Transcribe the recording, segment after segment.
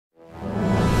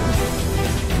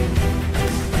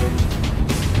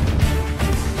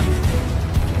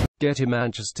GETTY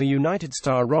Manchester United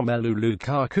star Romelu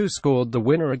Lukaku scored the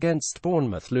winner against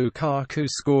Bournemouth. Lukaku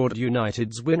scored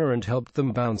United's winner and helped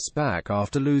them bounce back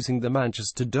after losing the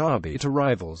Manchester derby to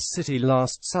rivals City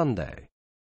last Sunday.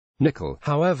 Nicol,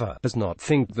 however, does not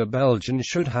think the Belgian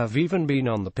should have even been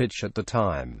on the pitch at the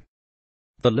time.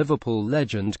 The Liverpool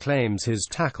legend claims his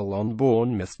tackle on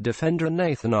Bournemouth defender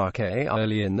Nathan Ake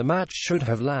early in the match should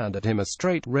have landed him a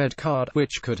straight red card,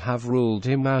 which could have ruled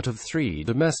him out of 3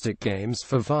 domestic games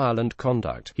for violent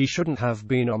conduct. He shouldn't have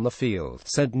been on the field,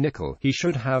 said Nicol. He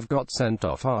should have got sent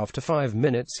off after 5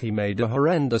 minutes. He made a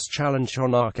horrendous challenge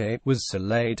on Ake, was so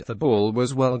late, the ball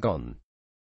was well gone.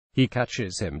 He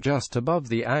catches him just above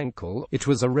the ankle. It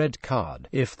was a red card,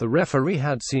 if the referee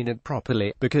had seen it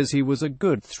properly, because he was a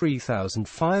good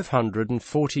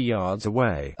 3,540 yards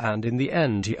away, and in the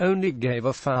end he only gave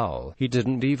a foul. He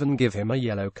didn't even give him a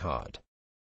yellow card.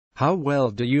 How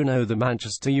well do you know the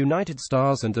Manchester United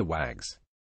stars and the wags?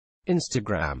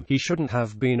 Instagram. He shouldn't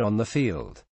have been on the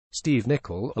field. Steve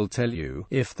Nicol will tell you,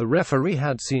 if the referee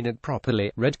had seen it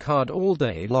properly, red card all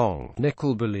day long.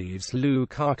 Nicol believes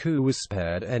Lukaku was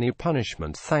spared any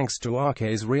punishment thanks to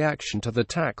Ake's reaction to the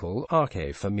tackle.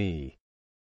 Ake, for me,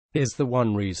 is the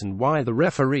one reason why the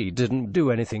referee didn't do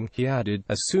anything, he added.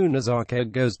 As soon as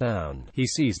Ake goes down, he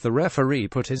sees the referee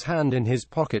put his hand in his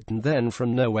pocket, and then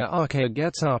from nowhere Ake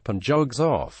gets up and jogs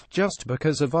off. Just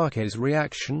because of Ake's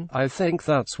reaction, I think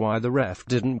that's why the ref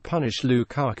didn't punish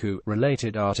Lukaku.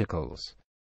 Related articles.